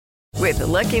With the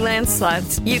Lucky Land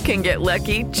Slots, you can get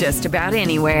lucky just about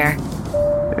anywhere.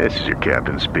 This is your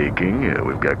captain speaking.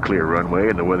 We've got clear runway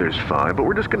and the weather's fine, but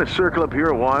we're just going to circle up here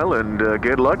a while and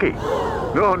get lucky.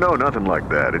 No, nothing like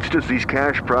that. It's just these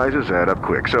cash prizes add up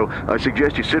quick. So I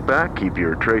suggest you sit back, keep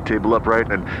your tray table upright,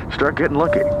 and start getting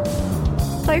lucky.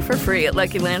 Play for free at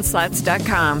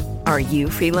LuckyLandSlots.com. Are you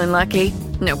feeling lucky?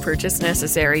 No purchase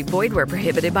necessary. Void where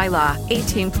prohibited by law.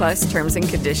 18+ terms and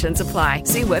conditions apply.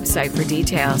 See website for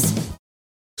details.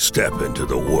 Step into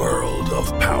the world of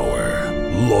power,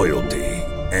 loyalty,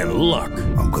 and luck.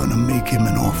 I'm gonna make him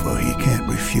an offer he can't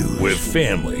refuse. With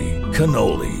family,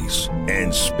 cannolis,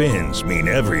 and spins mean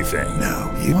everything.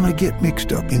 Now, you wanna get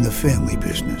mixed up in the family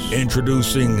business.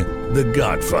 Introducing The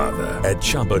Godfather at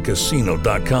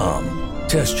ChumbaCasino.com.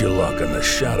 Test your luck in the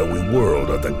shadowy world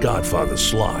of The Godfather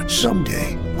slot.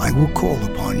 Someday, I will call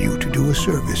upon you to do a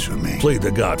service for me. Play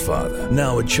The Godfather,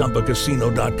 now at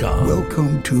ChumbaCasino.com.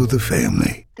 Welcome to the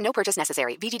family. No purchase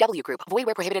necessary. VGW Group. Void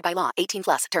where prohibited by law.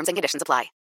 18+. Terms and conditions apply.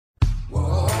 Whoa,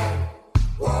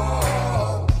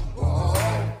 whoa, whoa, whoa,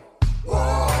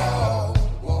 whoa,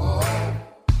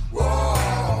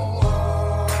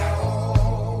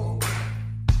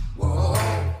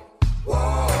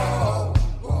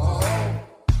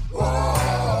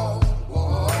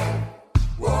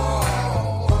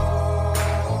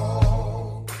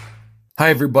 Hi,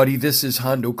 everybody. This is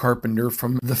Hondo Carpenter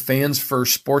from the Fans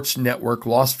First Sports Network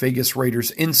Las Vegas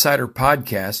Raiders Insider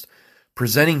Podcast,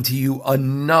 presenting to you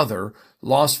another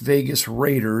Las Vegas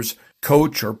Raiders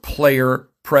coach or player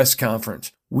press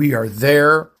conference. We are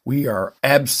there. We are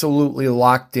absolutely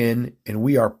locked in, and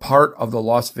we are part of the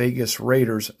Las Vegas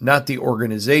Raiders, not the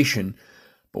organization,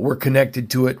 but we're connected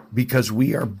to it because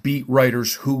we are beat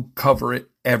writers who cover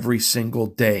it every single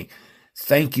day.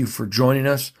 Thank you for joining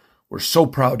us. We're so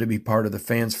proud to be part of the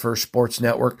Fans First Sports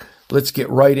Network. Let's get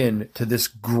right into this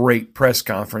great press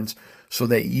conference so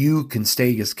that you can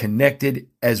stay as connected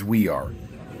as we are. In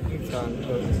the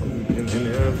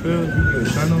NFL, you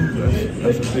get turnovers.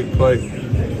 That's a big play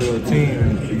for your team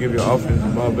and to give your offense the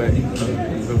ball back.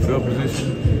 The field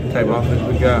position type offense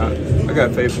we got. I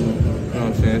got faith in them. You know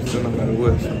what I'm saying? Still no matter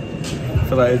what. So I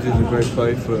feel like it's just a great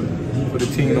play for the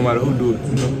team, no matter who do it.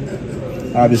 You know?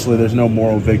 Obviously, there's no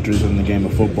moral victories in the game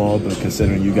of football, but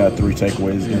considering you got 3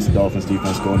 takeaways against the Dolphins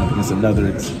defense going up against another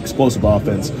explosive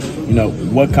offense, you know,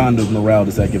 what kind of morale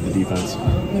does that give the defense? I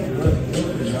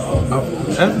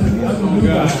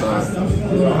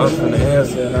was going to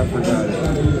answer and I forgot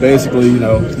it. Basically, you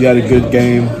know, you had a good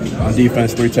game on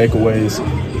defense, 3 takeaways.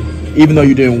 Even though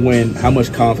you didn't win, how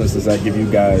much confidence does that give you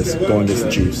guys going against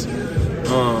the Chiefs?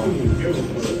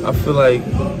 I feel like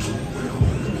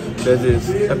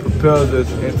that propels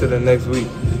us into the next week.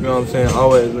 You know what I'm saying?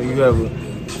 Always when you have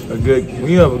a good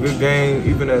game,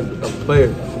 even as a player,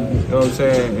 you know what I'm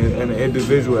saying, and an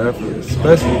individual effort,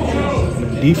 especially in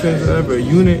a defensive effort, a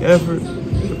unit effort,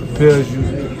 it propels you,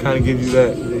 kind of gives you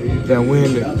that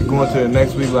win to go into the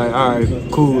next week like, all right,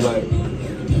 cool, like,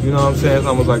 you know what I'm saying? It's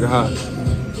almost like a high.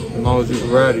 As long as you can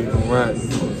ride it, you can ride it.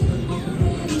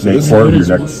 Nate, 4 of your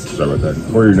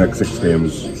next 6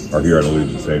 games are here at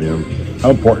Allegiant Stadium. How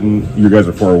important, you guys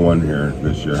are 4-1 here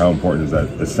this year, how important is that,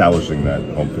 establishing that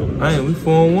home field advantage? We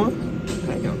 4-1?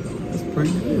 Damn, that's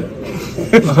pretty good.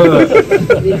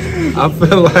 I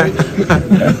feel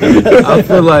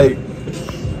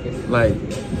like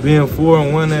being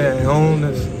 4-1 at home,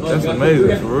 that's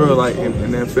amazing, for real, like in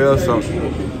the NFL, so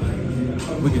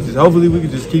hopefully we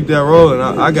could just keep that rolling.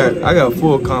 I got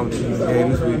full confidence in the game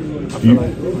this week. I feel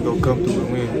like we're going to come through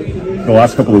and win. The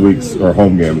last couple of weeks, or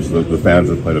home games, the fans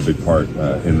have played a big part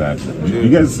in that. Do you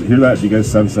guys hear that? Do you guys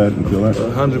sense that and feel that?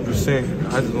 100%.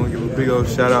 I just want to give a big old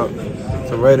shout out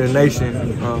to Raider Nation.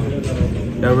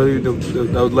 That really,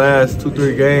 those last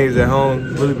 2-3 games at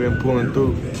home, really been pulling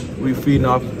through. We feeding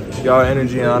off y'all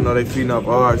energy, and I know they feeding off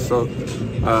ours. So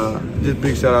just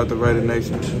big shout out to Raider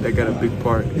Nation. They got a big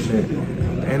part in that.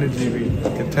 The energy be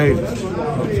contagious. You know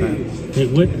what I'm saying? Hey,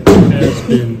 what has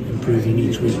been improving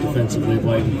each week defensively?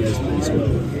 Why you guys play so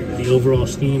well? The overall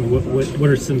scheme. What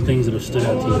are some things that have stood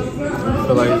out to you? I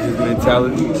feel like it's just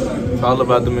mentality. It's all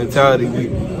about the mentality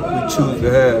we choose to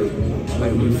have.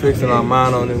 Like, we fixing our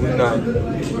mind on it.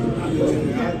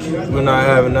 We're not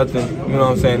having nothing. You know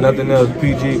what I'm saying? Nothing else.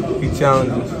 He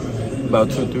challenged us about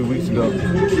 2-3 weeks ago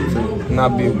to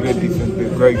not be a good defense, be a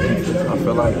great defense. I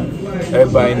feel like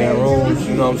everybody in that room,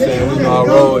 you know what I'm saying? We know our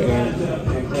role, and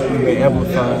we've been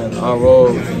amplifying our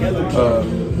roles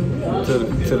to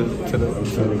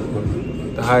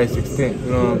the highest extent.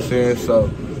 You know what I'm saying? So,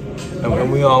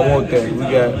 and we all want that. We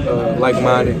got like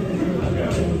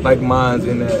minds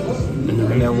in that room. You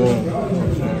know what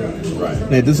I'm saying?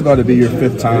 Nate, this is about to be your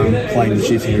 5th time playing the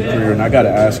Chiefs in your career, and I got to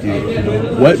ask you,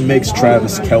 what makes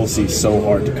Travis Kelce so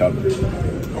hard to cover?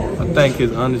 I think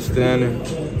his understanding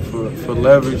for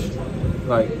leverage,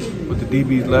 like what the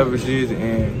DB's leverage is,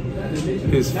 and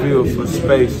his feel for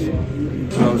space. You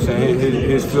know what I'm saying?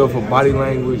 His feel for body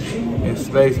language and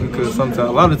space, because sometimes,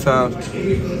 a lot of times,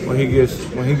 when he gets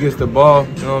the ball,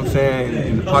 you know what I'm saying,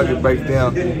 and the pocket breaks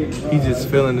down, he's just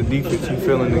feeling the defense, he's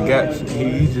feeling the gaps,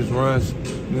 he just runs,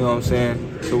 you know what I'm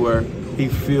saying, to where he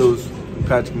feels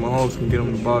Patrick Mahomes can get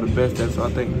him the ball the best at. So I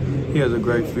think he has a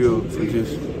great feel for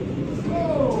just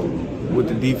what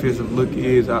the defensive look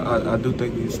is. I do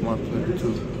think he's a smart player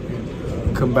too.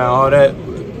 And combine all that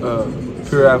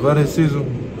pure athleticism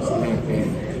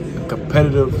and a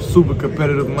competitive, super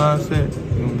competitive mindset,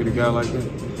 you don't get a guy like that.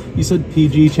 You said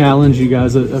PG challenged you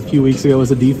guys a few weeks ago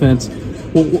as a defense.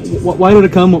 Well, why did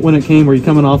it come when it came? Were you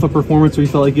coming off a performance where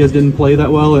you felt like you guys didn't play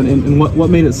that well, and what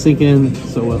made it sink in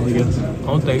so well, I guess? I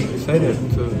don't think you can say that.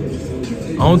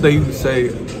 I don't think you can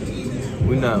say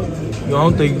we're not. I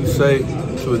don't think you can say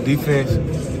to a defense,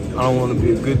 I don't want to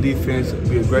be a good defense,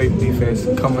 be a great defense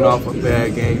coming off a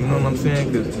bad game. You know what I'm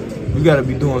saying? Because we got to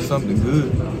be doing something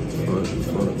good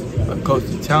for a coach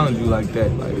to challenge you like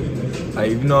that. Like,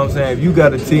 you know what I'm saying? If you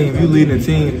got a team, you lead a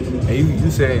team, and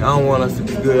you say, I don't want us to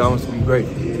be good, I want us to be great.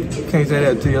 You can't say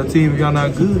that to your team if y'all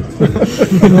not good.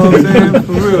 You know what I'm saying?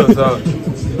 For real. So,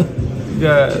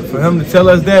 yeah, for him to tell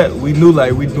us that, we knew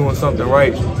like we doing something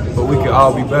right, but we could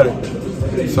all be better.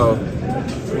 So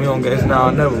we don't get, it's now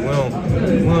or never. We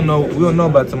don't know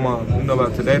about tomorrow. We know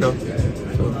about today though.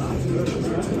 So.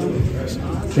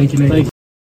 Thank you, Nate. Thank you.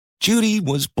 Judy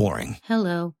was boring.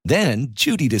 Hello. Then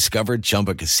Judy discovered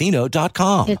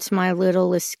ChumbaCasino.com. It's my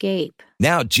little escape.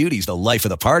 Now Judy's the life of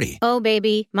the party. Oh,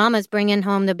 baby, mama's bringing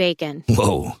home the bacon.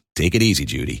 Whoa, take it easy,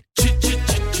 Judy.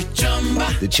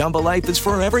 The Chumba life is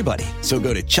for everybody. So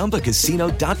go to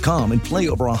ChumbaCasino.com and play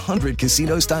over 100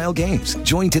 casino-style games.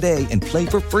 Join today and play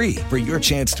for free for your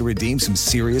chance to redeem some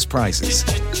serious prizes.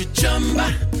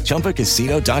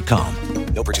 ChumbaCasino.com.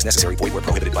 No purchase necessary. Void where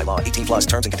prohibited by law. 18 plus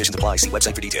terms and conditions apply. See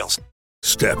website for details.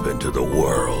 Step into the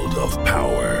world of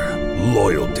power,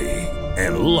 loyalty,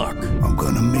 and luck. I'm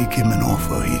going to make him an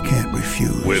offer he can't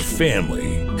refuse. With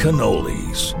family,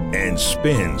 cannolis, and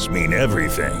spins mean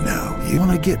everything. Now, you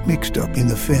want to get mixed up in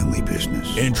the family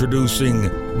business. Introducing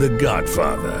The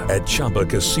Godfather at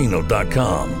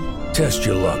ChumbaCasino.com. Test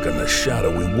your luck in the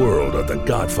shadowy world of The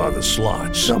Godfather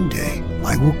slot. Someday,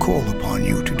 I will call upon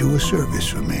you to do a service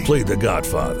for me. Play The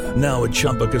Godfather, now at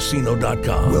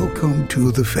ChumbaCasino.com. Welcome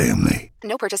to the family.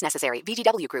 No purchase necessary.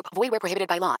 VGW Group. Void where prohibited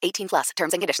by law. 18 plus.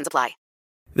 Terms and conditions apply.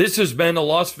 This has been a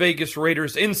Las Vegas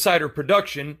Raiders Insider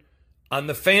production on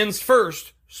the Fans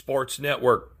First Sports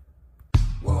Network.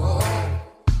 Whoa,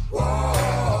 whoa.